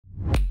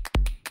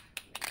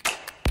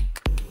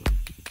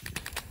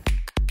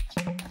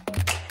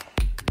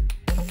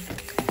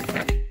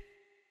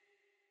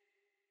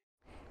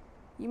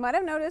You might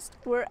have noticed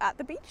we're at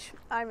the beach.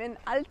 I'm in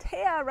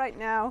Altea right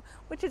now,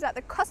 which is at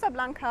the Costa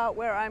Blanca,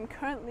 where I'm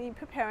currently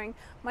preparing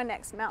my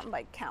next mountain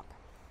bike camp.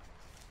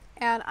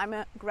 And I'm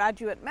a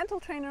graduate mental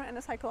trainer and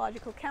a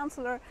psychological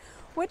counselor,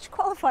 which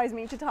qualifies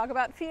me to talk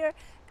about fear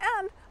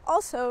and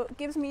also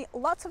gives me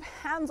lots of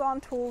hands-on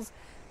tools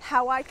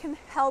how I can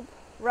help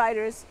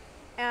riders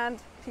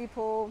and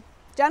people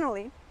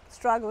generally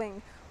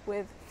struggling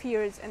with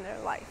fears in their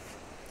life.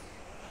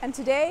 And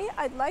today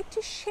I'd like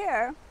to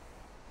share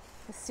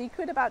a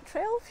secret about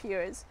trail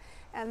fears,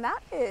 and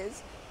that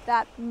is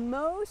that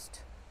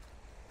most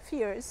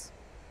fears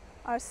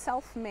are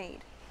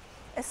self-made,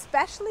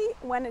 especially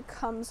when it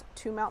comes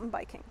to mountain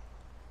biking.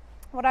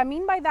 What I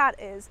mean by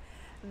that is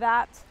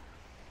that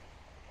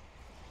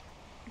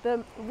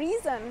the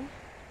reason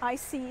I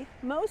see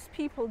most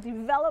people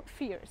develop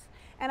fears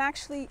and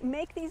actually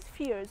make these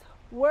fears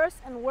worse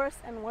and worse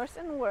and worse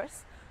and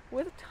worse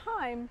with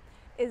time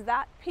is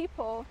that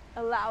people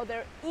allow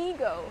their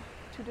ego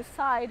to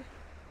decide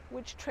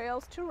which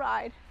trails to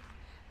ride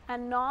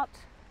and not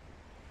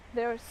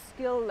their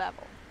skill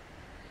level.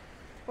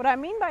 What I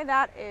mean by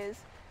that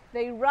is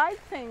they ride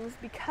things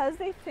because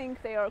they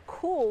think they are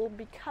cool,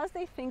 because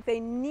they think they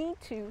need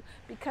to,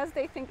 because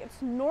they think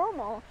it's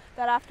normal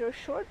that after a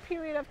short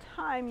period of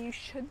time you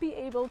should be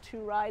able to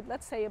ride,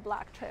 let's say, a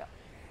black trail.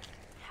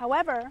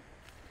 However,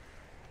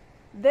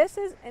 this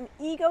is an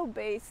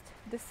ego-based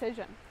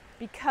decision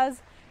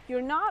because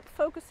you're not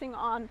focusing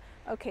on,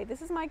 okay,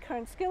 this is my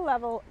current skill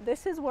level,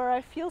 this is where I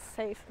feel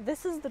safe,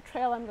 this is the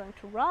trail I'm going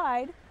to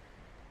ride,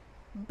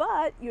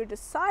 but you're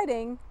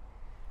deciding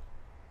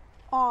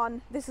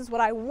on this is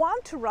what I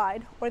want to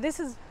ride, or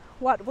this is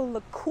what will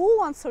look cool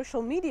on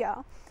social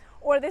media,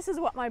 or this is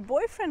what my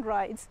boyfriend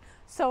rides,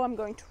 so I'm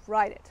going to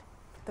ride it.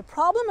 The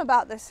problem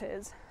about this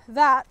is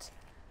that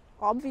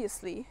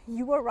obviously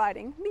you are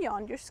riding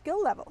beyond your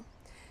skill level.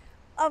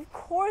 Of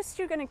course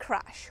you're going to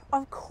crash,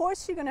 of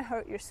course you're going to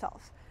hurt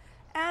yourself,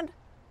 and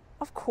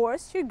of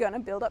course you're going to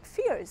build up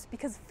fears,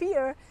 because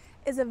fear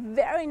is a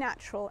very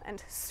natural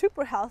and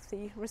super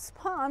healthy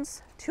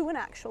response to an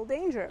actual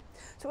danger.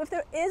 So if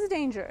there is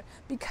danger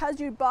because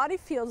your body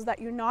feels that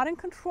you're not in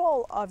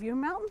control of your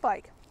mountain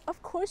bike,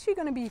 of course you're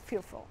going to be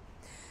fearful.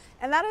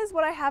 And that is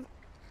what I have,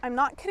 I'm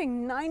not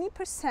kidding,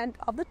 90%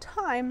 of the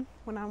time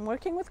when I'm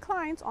working with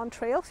clients on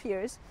trail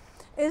fears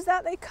is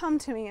that they come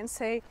to me and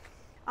say,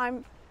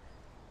 I'm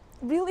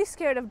really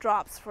scared of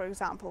drops, for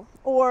example,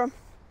 or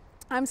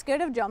I'm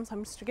scared of jumps,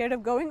 I'm scared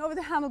of going over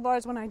the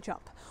handlebars when I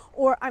jump,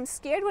 or I'm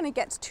scared when it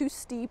gets too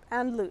steep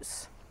and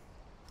loose.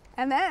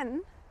 And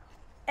then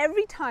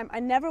every time, I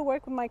never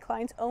work with my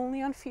clients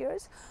only on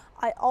fears,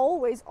 I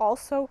always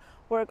also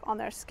work on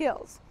their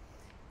skills.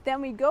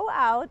 Then we go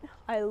out,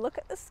 I look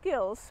at the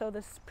skills, so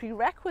the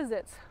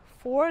prerequisites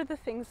for the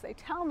things they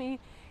tell me,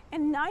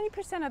 and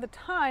 90% of the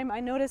time I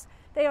notice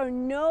they are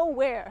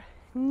nowhere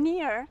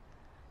near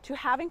to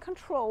having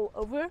control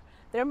over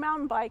their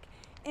mountain bike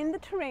in the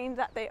terrain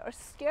that they are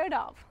scared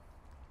of.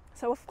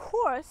 So of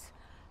course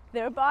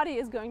their body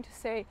is going to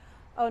say,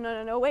 oh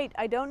no, wait,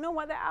 I don't know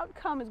what the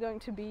outcome is going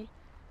to be,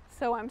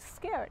 so I'm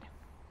scared.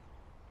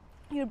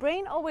 Your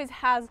brain always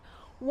has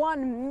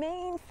one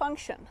main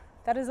function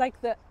that is like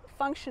the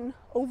function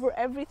over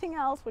everything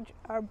else which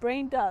our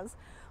brain does,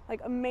 like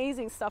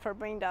amazing stuff our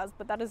brain does,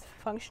 but that is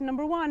function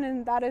number one,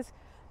 and that is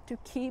to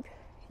keep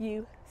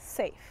you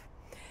safe.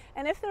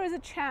 And if there is a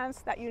chance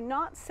that you're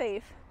not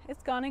safe,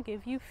 it's gonna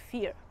give you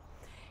fear.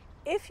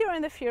 If you're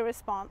in the fear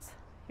response,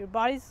 your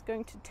body's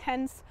going to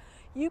tense.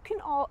 You can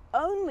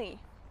only,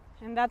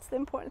 and that's the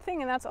important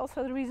thing, and that's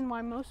also the reason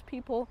why most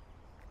people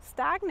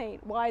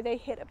stagnate, why they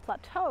hit a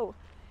plateau.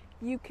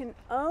 You can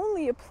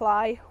only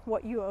apply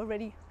what you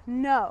already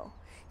know.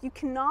 You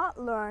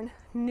cannot learn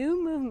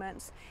new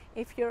movements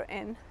if you're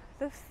in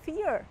the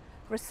fear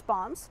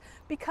response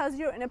because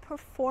you're in a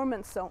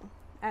performance zone.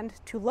 And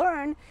to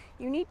learn,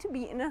 you need to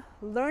be in a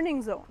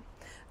learning zone.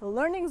 A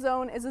learning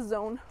zone is a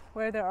zone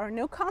where there are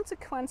no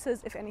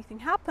consequences if anything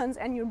happens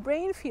and your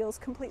brain feels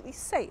completely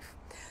safe.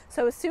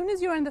 So as soon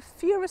as you're in the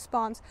fear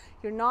response,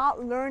 you're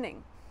not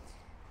learning.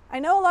 I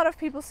know a lot of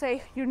people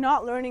say you're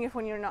not learning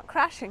when you're not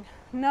crashing.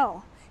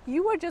 No,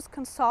 you are just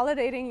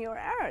consolidating your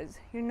errors.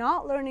 You're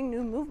not learning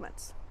new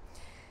movements.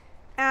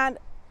 And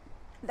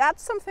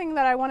that's something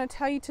that I want to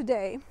tell you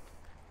today.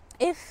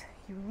 If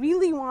you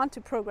really want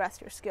to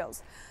progress your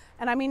skills,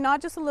 and I mean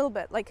not just a little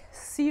bit, like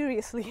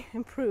seriously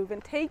improve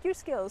and take your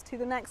skills to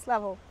the next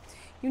level,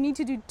 you need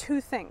to do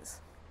two things.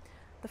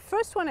 The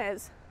first one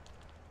is,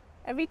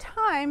 every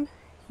time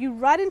you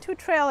ride into a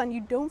trail and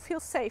you don't feel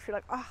safe, you're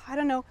like, oh, I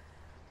don't know,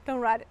 don't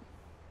ride it.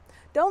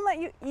 Don't let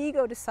your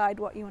ego decide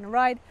what you want to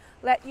ride.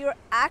 Let your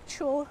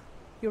actual,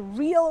 your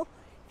real,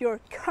 your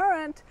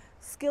current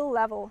skill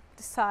level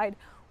decide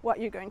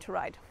what you're going to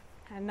ride.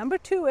 And number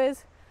two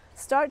is,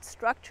 start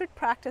structured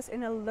practice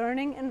in a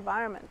learning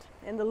environment,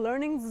 in the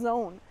learning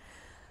zone,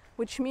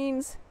 which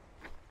means,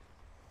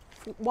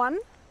 one,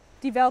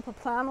 develop a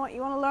plan what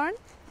you want to learn.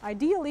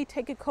 Ideally,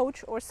 take a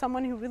coach or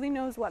someone who really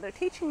knows what they're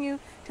teaching you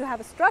to have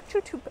a structure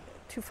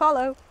to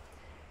follow.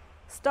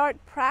 Start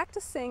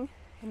practicing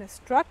in a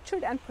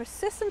structured and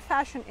persistent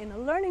fashion in a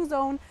learning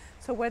zone.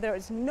 So where there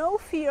is no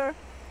fear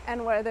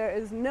and where there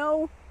is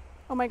no,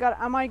 oh my God,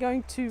 am I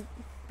going to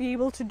be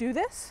able to do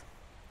this?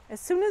 As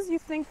soon as you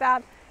think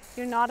that,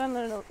 you're not in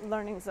a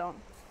learning zone.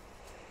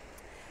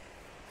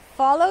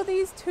 Follow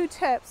these 2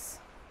 tips.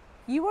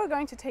 You are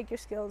going to take your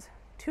skills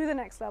to the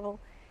next level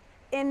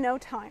in no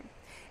time.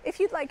 If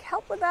you'd like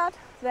help with that,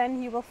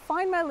 then you will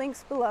find my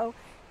links below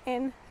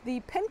in the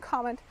pinned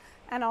comment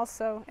and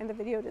also in the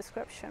video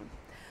description.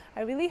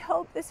 I really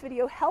hope this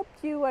video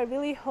helped you. I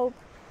really hope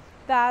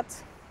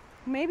that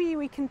maybe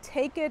we can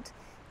take it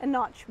a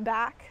notch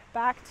back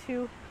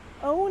to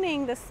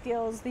owning the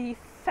skills, the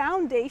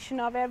foundation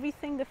of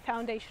everything, the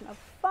foundation of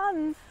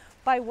fun,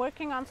 by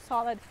working on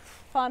solid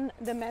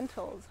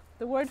fundamentals.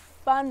 The word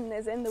fun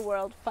is in the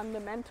word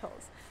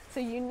fundamentals. So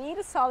you need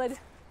a solid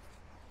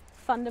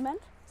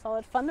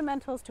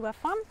fundamentals to have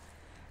fun.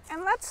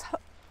 And let's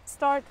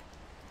start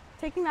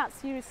taking that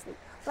seriously.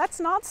 Let's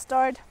not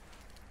start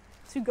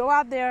to go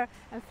out there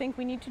and think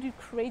we need to do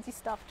crazy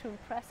stuff to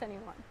impress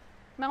anyone.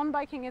 Mountain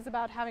biking is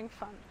about having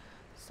fun.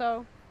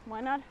 So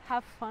why not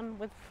have fun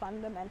with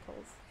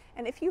fundamentals?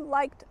 And if you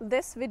liked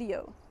this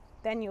video,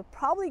 then you're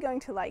probably going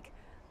to like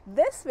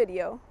this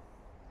video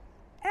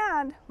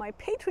and my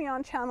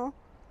Patreon channel,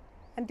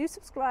 and do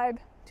subscribe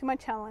to my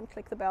channel and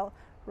click the bell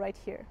right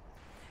here.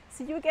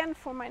 See you again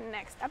for my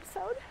next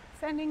episode.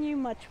 Sending you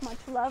much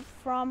love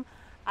from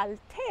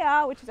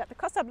Altea, which is at the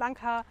Costa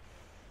Blanca.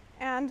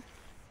 And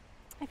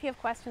if you have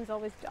questions,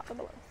 always drop them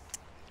below.